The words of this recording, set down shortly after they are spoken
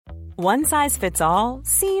One size fits all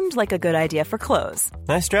seemed like a good idea for clothes.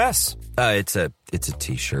 Nice dress. It's a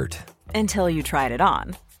t-shirt. Until you tried it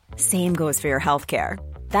on. Same goes for your healthcare.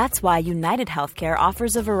 That's why United Healthcare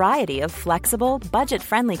offers a variety of flexible,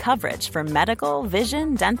 budget-friendly coverage for medical,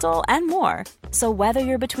 vision, dental, and more. So whether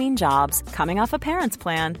you're between jobs, coming off a parent's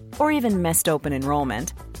plan, or even missed open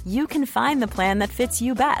enrollment, you can find the plan that fits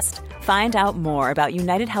you best. Find out more about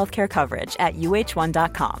United Healthcare coverage at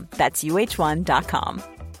uh1.com. That's uh1.com.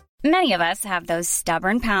 Many of us have those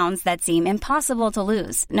stubborn pounds that seem impossible to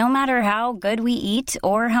lose, no matter how good we eat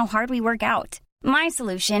or how hard we work out. My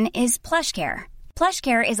solution is PlushCare.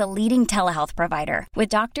 PlushCare is a leading telehealth provider with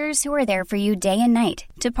doctors who are there for you day and night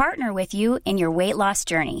to partner with you in your weight loss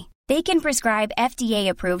journey. They can prescribe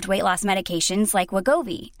FDA-approved weight loss medications like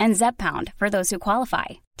Wegovy and Zepbound for those who qualify.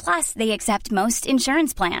 Plus, they accept most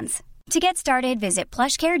insurance plans. To get started, visit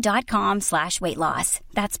plushcare.com/weightloss.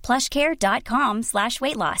 That's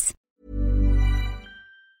plushcare.com/weightloss.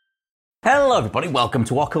 Hello everybody, welcome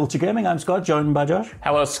to What Culture Gaming. I'm Scott, joined by Josh.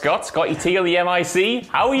 Hello Scott, Scotty T on the MIC.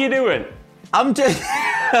 How are you doing? I'm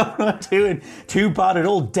not doing too bad at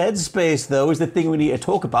all. Dead Space, though, is the thing we need to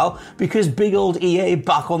talk about because big old EA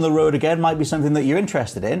back on the road again might be something that you're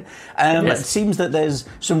interested in. Yes. It seems that there's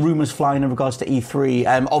some rumours flying in regards to E3.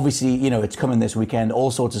 Obviously, you know, it's coming this weekend.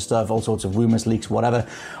 All sorts of stuff, all sorts of rumours, leaks, whatever,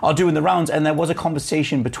 are doing the rounds. And there was a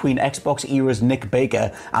conversation between Xbox Era's Nick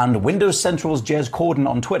Baker and Windows Central's Jez Corden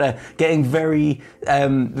on Twitter getting very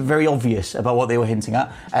obvious about what they were hinting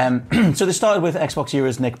at. So they started with Xbox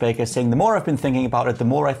Era's Nick Baker saying, the more I've been thinking about it, the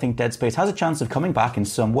more I think Dead Space has a chance of coming back in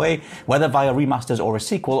some way, whether via remasters or a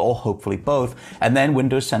sequel, or hopefully both. And then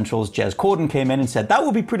Windows Central's Jez Corden came in and said, that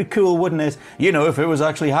would be pretty cool, wouldn't it? You know, if it was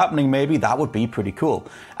actually happening, maybe that would be pretty cool.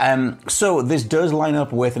 So this does line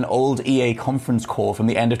up with an old EA conference call from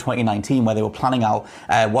the end of 2019 where they were planning out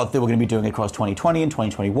what they were going to be doing across 2020 and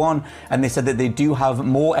 2021. And they said that they do have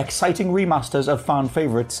more exciting remasters of fan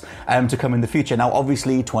favorites to come in the future. Now,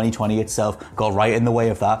 obviously, 2020 itself got right in the way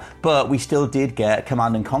of that, but we still did get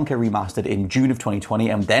Command & Conquer remastered in June of 2020,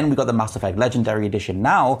 and then we got the Mass Effect Legendary Edition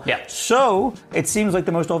now. Yeah. So it seems like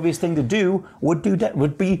the most obvious thing to do would do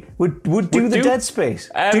Dead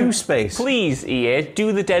Space. Do Space. Please, EA,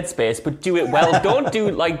 do the Dead Space, but do it well. Don't do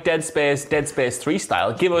like Dead Space 3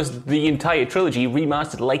 style. Give us the entire trilogy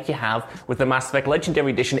remastered like you have with the Mass Effect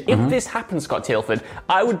Legendary Edition. If this happens, Scott Tilford,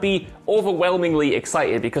 I would be overwhelmingly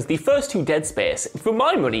excited because the first two Dead Space, for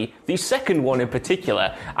my money, the second one in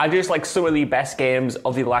particular, are just like some of the best games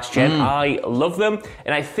of the last gen. I love them,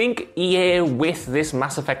 and I think EA with this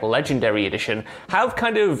Mass Effect Legendary Edition have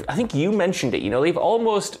kind of, I think you mentioned it, you know, they've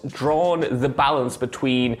almost drawn the balance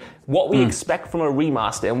between what we expect from a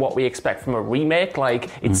remaster and what we expect from a remake. Like,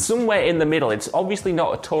 it's somewhere in the middle. It's obviously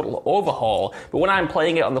not a total overhaul, but when I'm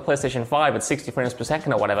playing it on the PlayStation 5 at 60 frames per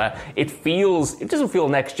second or whatever, it doesn't feel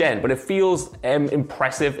next gen, but it feels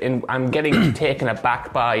impressive, and I'm getting taken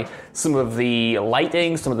aback by some of the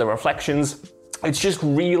lighting, some of the reflections. It's just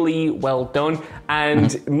really well done,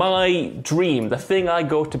 and my dream, the thing I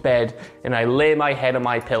go to bed and I lay my head on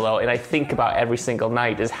my pillow and I think about every single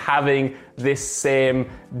night is having this same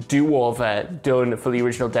do-over done for the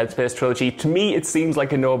original Dead Space trilogy. To me, it seems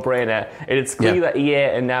like a no-brainer, and it's clear that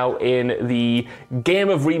EA are now in the game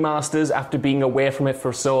of remasters after being away from it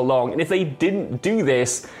for so long, and if they didn't do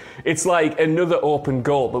this, it's like another open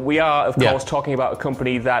goal. But we are, of course, talking about a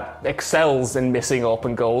company that excels in missing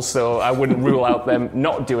open goals, so I wouldn't rule out them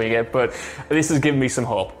not doing it, but this has given me some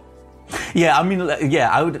hope. Yeah, I mean,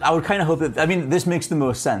 I would kind of hope that, I mean, this makes the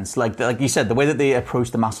most sense. Like you said, the way that they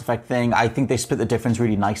approach the Mass Effect thing, I think they split the difference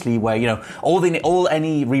really nicely, where, you know, all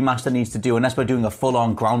any remaster needs to do, unless we're doing a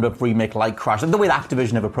full-on ground-up remake like Crash, like the way that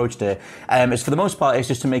Activision have approached it, is for the most part, it's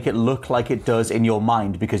just to make it look like it does in your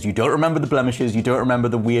mind, because you don't remember the blemishes, you don't remember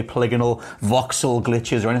the weird polygonal voxel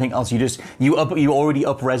glitches or anything else. You already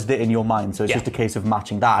up-resed it in your mind, so it's just a case of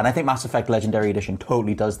matching that. And I think Mass Effect Legendary Edition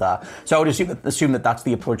totally does that. So I would assume that that's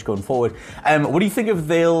the approach going forward. What do you think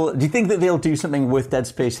do you think that they'll do something with Dead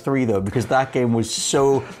Space 3 though? Because that game was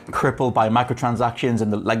so crippled by microtransactions and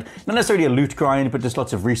not necessarily a loot grind, but just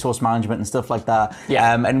lots of resource management and stuff like that.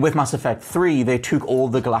 Yeah. And with Mass Effect 3, they took all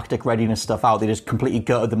the galactic readiness stuff out. They just completely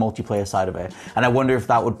gutted the multiplayer side of it. And I wonder if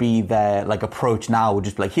that would be their approach now, would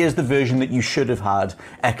just be like, here's the version that you should have had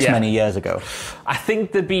X many years ago. I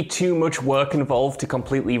think there'd be too much work involved to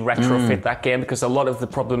completely retrofit that game, because a lot of the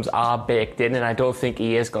problems are baked in, and I don't think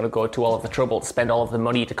EA is going to go to a all of the trouble to spend all of the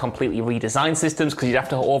money to completely redesign systems, because you'd have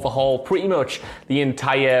to overhaul pretty much the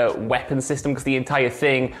entire weapon system, because the entire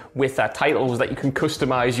thing with that title was that you can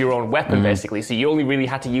customize your own weapon, basically. So you only really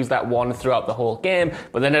had to use that one throughout the whole game,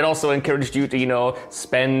 but then it also encouraged you to,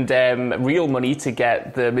 spend real money to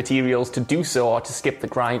get the materials to do so, or to skip the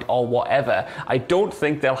grind or whatever. I don't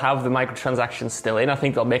think they'll have the microtransactions still in. I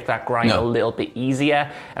think they'll make that grind a little bit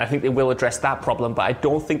easier, and I think they will address that problem, but I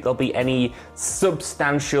don't think there'll be any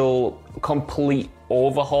substantial, complete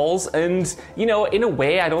overhauls. And, in a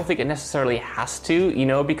way, I don't think it necessarily has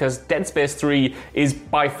to, because Dead Space 3 is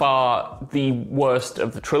by far the worst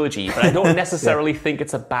of the trilogy, but I don't necessarily think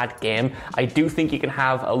it's a bad game. I do think you can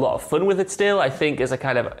have a lot of fun with it still. I think as a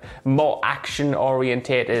kind of more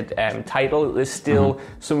action-orientated title, there's still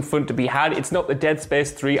some fun to be had. It's not the Dead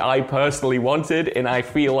Space 3 I personally wanted, and I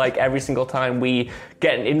feel like every single time we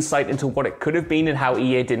get an insight into what it could have been and how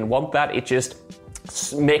EA didn't want that, it just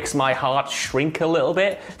makes my heart shrink a little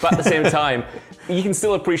bit. But at the same time, you can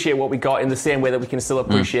still appreciate what we got in the same way that we can still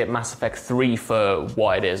appreciate Mass Effect 3 for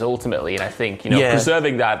what it is ultimately. And I think,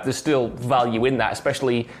 preserving that, there's still value in that,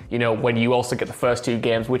 especially, when you also get the first two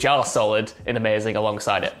games, which are solid and amazing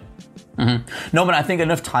alongside it. No, but I think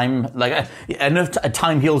enough time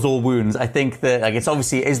heals all wounds. I think that it's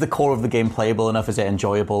obviously, is the core of the game playable enough? Is it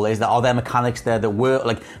enjoyable? Are there mechanics there that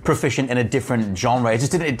were proficient in a different genre?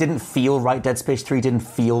 It didn't feel right. Dead Space 3 didn't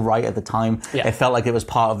feel right at the time. Yeah. It felt like it was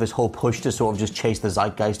part of this whole push to sort of just chase the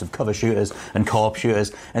zeitgeist of cover shooters and co-op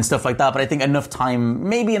shooters and stuff like that. But I think enough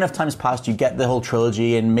time's passed, you get the whole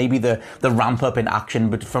trilogy, and maybe the ramp up in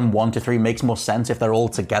action, but from 1 to 3 makes more sense if they're all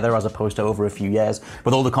together as opposed to over a few years,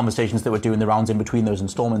 with all the conversations that we're doing the rounds in between those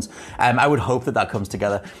installments. I would hope that comes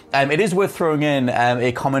together. It is worth throwing in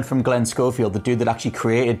a comment from Glenn Schofield, the dude that actually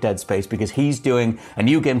created Dead Space, because he's doing a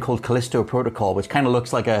new game called Callisto Protocol, which kind of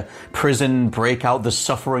looks like a prison breakout, the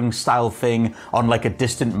Suffering style thing on a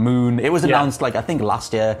distant moon. It was announced I think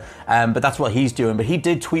last year, but that's what he's doing. But he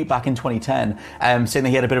did tweet back in 2010 saying that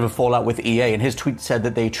he had a bit of a fallout with EA, and his tweet said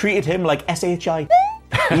that they treated him like SHI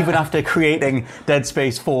even after creating Dead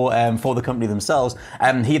Space for the company themselves.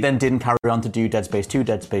 He then didn't carry on to do Dead Space 2,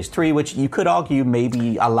 Dead Space 3, which you could argue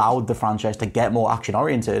maybe allowed the franchise to get more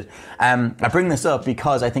action-oriented. I bring this up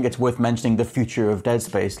because I think it's worth mentioning the future of Dead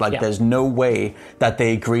Space. There's no way that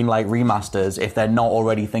they greenlight remasters if they're not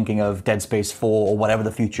already thinking of Dead Space 4 or whatever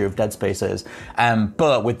the future of Dead Space is.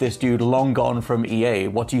 But with this dude long gone from EA,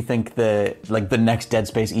 what do you think the next Dead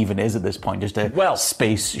Space even is at this point? Just a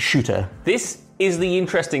space shooter? This is the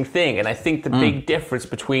interesting thing, and I think the big difference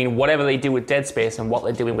between whatever they do with Dead Space and what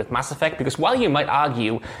they're doing with Mass Effect, because while you might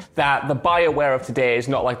argue that the BioWare of today is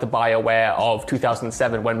not like the BioWare of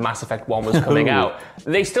 2007 when Mass Effect 1 was coming out,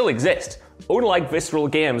 they still exist. Unlike Visceral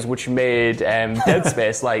Games, which made Dead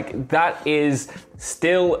Space, that is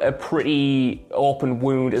still a pretty open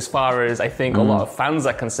wound as far as I think a lot of fans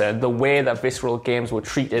are concerned, the way that Visceral Games were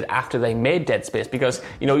treated after they made Dead Space. Because,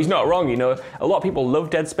 he's not wrong, a lot of people love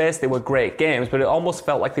Dead Space, they were great games, but it almost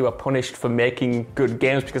felt like they were punished for making good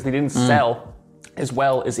games because they didn't sell as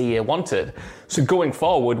well as EA wanted. So going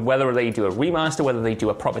forward, whether they do a remaster, whether they do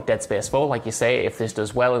a proper Dead Space 4, like you say, if this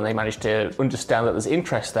does well and they manage to understand that there's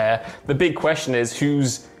interest there, the big question is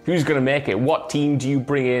who's going to make it? What team do you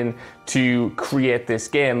bring in to create this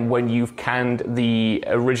game when you've canned the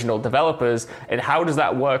original developers? And how does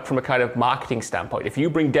that work from a kind of marketing standpoint? If you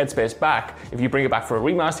bring Dead Space back, if you bring it back for a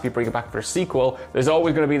remaster, if you bring it back for a sequel, there's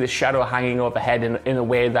always going to be this shadow hanging overhead in a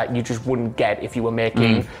way that you just wouldn't get if you were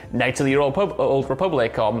making Knights of the Old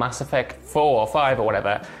Republic or Mass Effect 4 or 5 or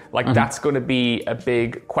whatever. That's going to be a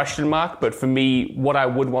big question mark. But for me, what I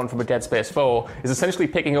would want from a Dead Space 4 is essentially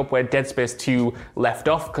picking up where Dead Space 2 left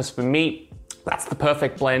off, because for me, that's the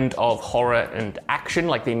perfect blend of horror and action.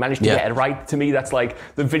 They managed to get it right. To me, that's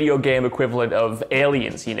the video game equivalent of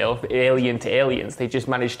Aliens, Alien to Aliens. They just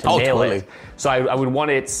managed to nail it. So I would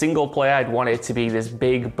want it single player. I'd want it to be this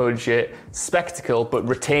big budget spectacle, but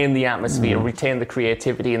retain the atmosphere, retain the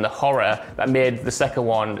creativity and the horror that made the second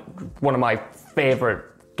one of my favorite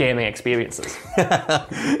gaming experiences.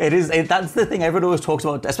 That's the thing everyone always talks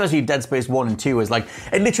about, especially Dead Space 1 and 2, is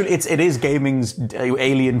it is gaming's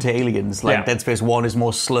Alien to Aliens. Dead Space 1 is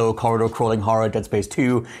more slow corridor crawling horror. Dead Space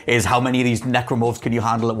 2 is how many of these necromorphs can you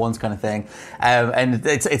handle at once kind of thing. And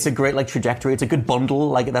it's a great trajectory. It's a good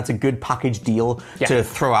bundle. That's a good package deal to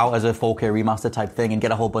throw out as a 4K remaster type thing and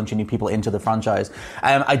get a whole bunch of new people into the franchise.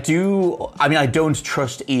 I don't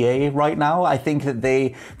trust EA right now. I think that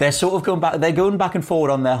they're sort of going back and forward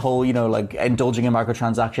on on their whole, like indulging in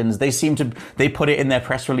microtransactions. They put it in their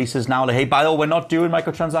press releases now, like, hey, by the way, we're not doing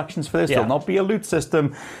microtransactions for this. There'll not be a loot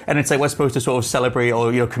system. And it's like we're supposed to sort of celebrate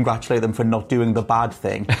or, congratulate them for not doing the bad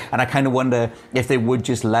thing. And I kind of wonder if they would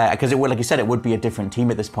just because it would, like you said, it would be a different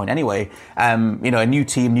team at this point anyway. A new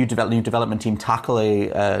team, new development team tackle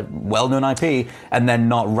a well-known IP and then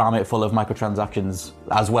not ram it full of microtransactions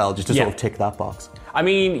as well, just to sort of tick that box. I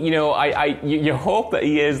mean, you hope that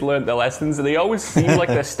EA's learned their lessons, and they always seem like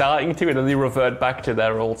they're starting to, and then they revert back to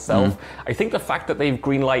their old self. I think the fact that they've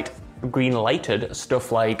green-lighted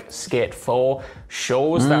stuff like Skate 4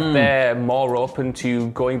 shows that they're more open to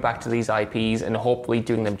going back to these IPs and hopefully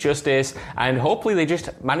doing them justice, and hopefully they just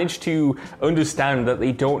manage to understand that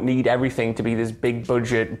they don't need everything to be this big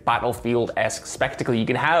budget Battlefield-esque spectacle. You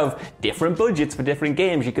can have different budgets for different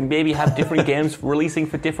games. You can maybe have different games releasing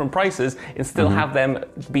for different prices and still have them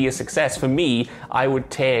be a success. For me, I would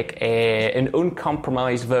take an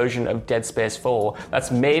uncompromised version of Dead Space 4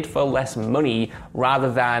 that's made for less money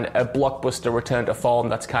rather than a blockbuster return to form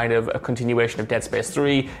that's kind of a continuation of Dead Space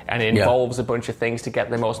 3 and it involves a bunch of things to get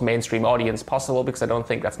the most mainstream audience possible, because I don't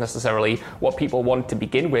think that's necessarily what people want to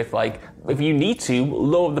begin with. Like, if you need to,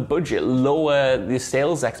 lower the budget, lower the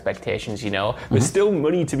sales expectations, There's still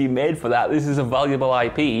money to be made for that. This is a valuable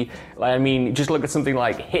IP. I mean, just look at something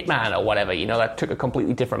like Hitman or whatever, that took a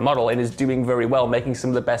completely different model and is doing very well, making some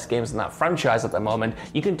of the best games in that franchise at the moment.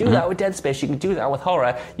 You can do that with Dead Space, you can do that with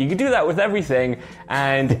horror, you can do that with everything,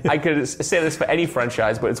 and I could say this for any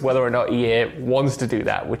franchise, but it's whether or not EA wants to do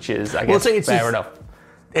that, which is, I guess, fair enough.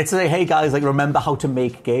 It's like, hey guys, like, remember how to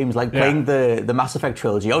make games. Like playing the Mass Effect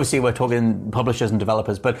trilogy. Obviously, we're talking publishers and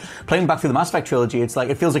developers, but playing back through the Mass Effect trilogy, it's like,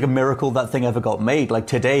 it feels like a miracle that thing ever got made. Like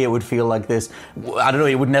today, it would feel like this. I don't know.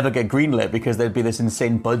 It would never get greenlit because there'd be this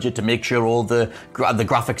insane budget to make sure all the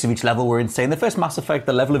graphics of each level were insane. The first Mass Effect,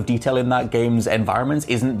 the level of detail in that game's environments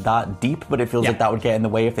isn't that deep, but it feels like that would get in the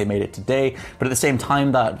way if they made it today. But at the same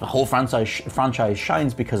time, that whole franchise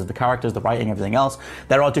shines because of the characters, the writing, everything else.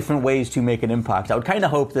 There are different ways to make an impact. I would kind of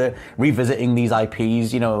hope that revisiting these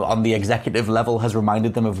IPs, on the executive level has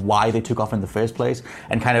reminded them of why they took off in the first place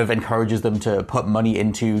and kind of encourages them to put money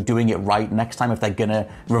into doing it right next time if they're going to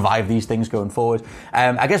revive these things going forward.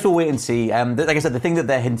 I guess we'll wait and see. Like I said, the thing that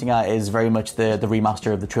they're hinting at is very much the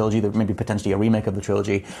remaster of the trilogy, maybe potentially a remake of the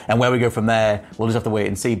trilogy, and where we go from there, we'll just have to wait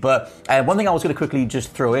and see. But one thing I was going to quickly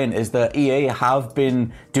just throw in is that EA have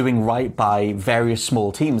been doing right by various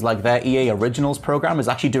small teams. Like their EA Originals program is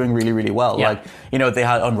actually doing really, really well. Like, they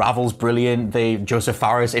had Unravel's brilliant. Joseph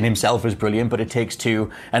Fares in himself is brilliant, but It Takes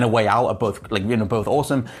Two and A Way Out are both both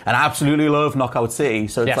awesome. And I absolutely love Knockout City.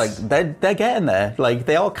 So it's like they're getting there. Like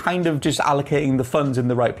they are kind of just allocating the funds in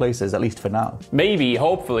the right places, at least for now. Maybe,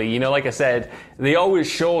 hopefully, like I said, they always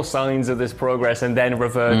show signs of this progress and then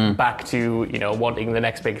revert back to, wanting the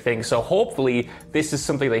next big thing. So hopefully this is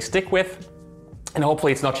something they stick with, and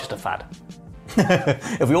hopefully it's not just a fad.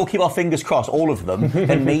 If we all keep our fingers crossed, all of them,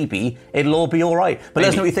 then maybe it'll all be all right. But let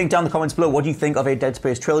us know what you think down in the comments below. What do you think of a Dead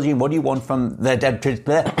Space trilogy, and what do you want from the Dead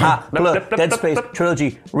Space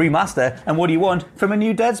trilogy remaster, and what do you want from a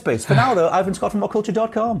new Dead Space? For now, though, Ivan Scott from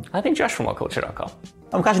WhatCulture.com. I think Josh from WhatCulture.com.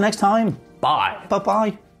 And we'll catch you next time. Bye.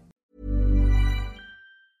 Bye-bye.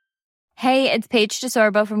 Hey, it's Paige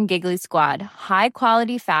DeSorbo from Giggly Squad. High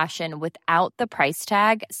quality fashion without the price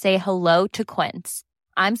tag. Say hello to Quince.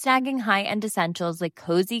 I'm snagging high-end essentials like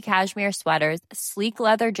cozy cashmere sweaters, sleek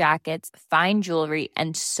leather jackets, fine jewelry,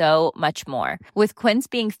 and so much more. With Quince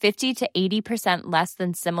being 50 to 80% less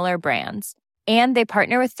than similar brands. And they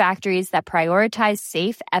partner with factories that prioritize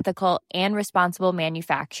safe, ethical, and responsible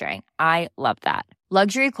manufacturing. I love that.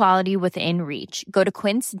 Luxury quality within reach. Go to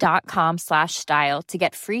quince.com/style to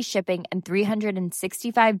get free shipping and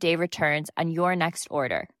 365-day returns on your next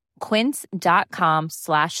order.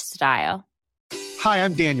 Quince.com/style. Hi,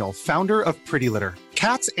 I'm Daniel, founder of Pretty Litter.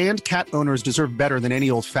 Cats and cat owners deserve better than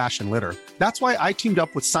any old-fashioned litter. That's why I teamed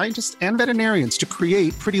up with scientists and veterinarians to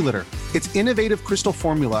create Pretty Litter. Its innovative crystal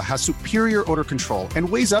formula has superior odor control and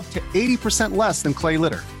weighs up to 80% less than clay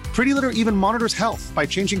litter. Pretty Litter even monitors health by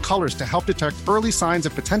changing colors to help detect early signs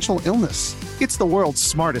of potential illness. It's the world's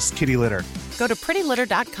smartest kitty litter. Go to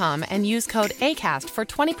prettylitter.com and use code ACAST for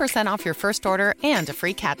 20% off your first order and a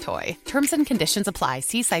free cat toy. Terms and conditions apply.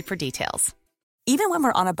 See site for details. Even when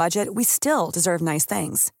we're on a budget, we still deserve nice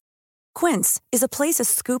things. Quince is a place to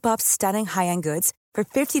scoop up stunning high-end goods for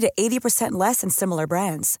 50 to 80% less than similar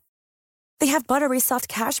brands. They have buttery soft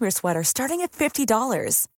cashmere sweaters starting at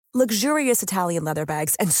 $50, luxurious Italian leather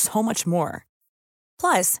bags, and so much more.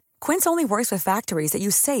 Plus, Quince only works with factories that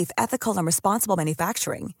use safe, ethical, and responsible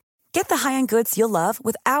manufacturing. Get the high-end goods you'll love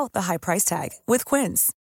without the high price tag with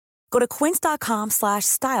Quince. Go to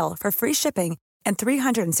quince.com/style for free shipping and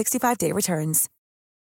 365-day returns.